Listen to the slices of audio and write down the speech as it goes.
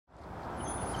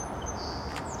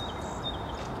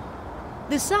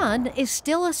The sun is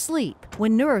still asleep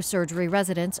when neurosurgery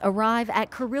residents arrive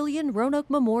at Carilion Roanoke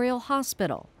Memorial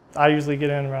Hospital. I usually get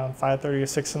in around 5:30 or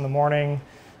 6 in the morning.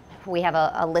 We have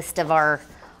a list of our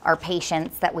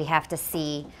patients that we have to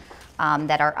see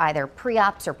that are either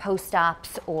pre-ops or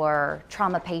post-ops or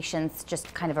trauma patients,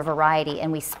 just kind of a variety,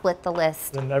 and we split the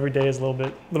list. And every day is a little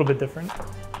bit different.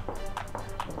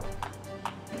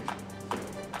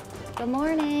 Good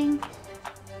morning.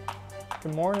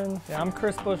 Good morning. Yeah, I'm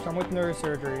Chris Busch. I'm with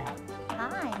Neurosurgery.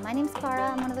 Hi, my name's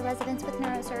Cara. I'm one of the residents with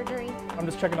Neurosurgery. I'm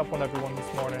just checking up on everyone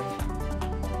this morning.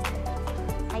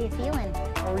 How you feeling?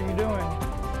 How are you doing?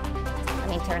 Let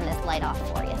me turn this light off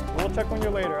for you. We'll check on you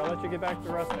later. I'll let you get back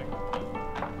to resting.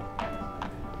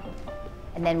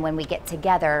 And then when we get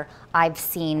together, I've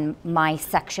seen my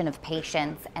section of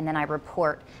patients, and then I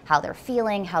report how they're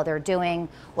feeling, how they're doing,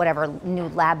 whatever new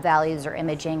lab values or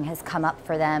imaging has come up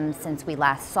for them since we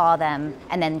last saw them,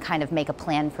 and then kind of make a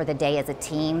plan for the day as a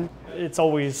team. It's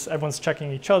always, everyone's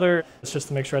checking each other. It's just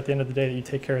to make sure at the end of the day that you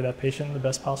take care of that patient in the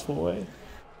best possible way.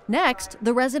 Next,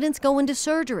 the residents go into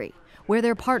surgery, where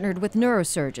they're partnered with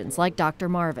neurosurgeons like Dr.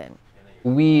 Marvin.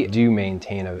 We do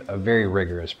maintain a very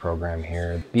rigorous program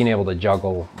here. Being able to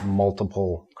juggle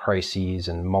multiple crises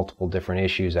and multiple different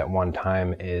issues at one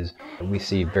time is, we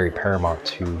see, very paramount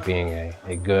to being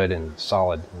a good and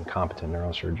solid and competent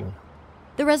neurosurgeon.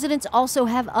 The residents also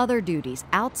have other duties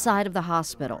outside of the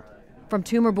hospital, from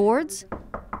tumor boards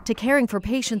to caring for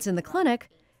patients in the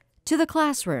clinic to the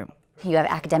classroom. You have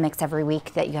academics every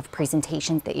week that you have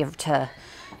presentations that you have to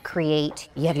create.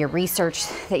 You have your research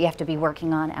that you have to be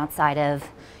working on outside of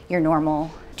your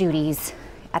normal duties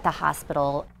at the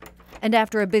hospital. And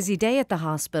after a busy day at the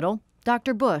hospital,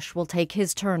 Dr. Busch will take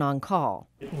his turn on call.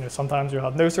 Sometimes you'll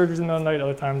have no surgeries in the middle of the night,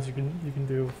 other times you can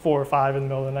do 4 or 5 in the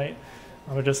middle of the night.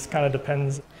 It just kind of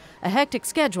depends. A hectic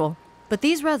schedule, but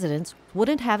these residents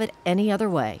wouldn't have it any other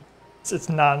way. It's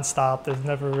nonstop. There's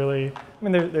never really,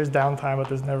 there's downtime, but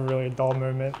there's never really a dull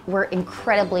moment. We're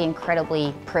incredibly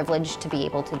privileged to be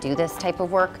able to do this type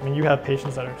of work. You have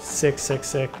patients that are sick,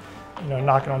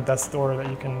 knocking on death's door that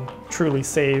you can truly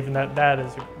save, and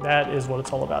that is what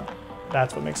it's all about.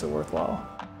 That's what makes it worthwhile.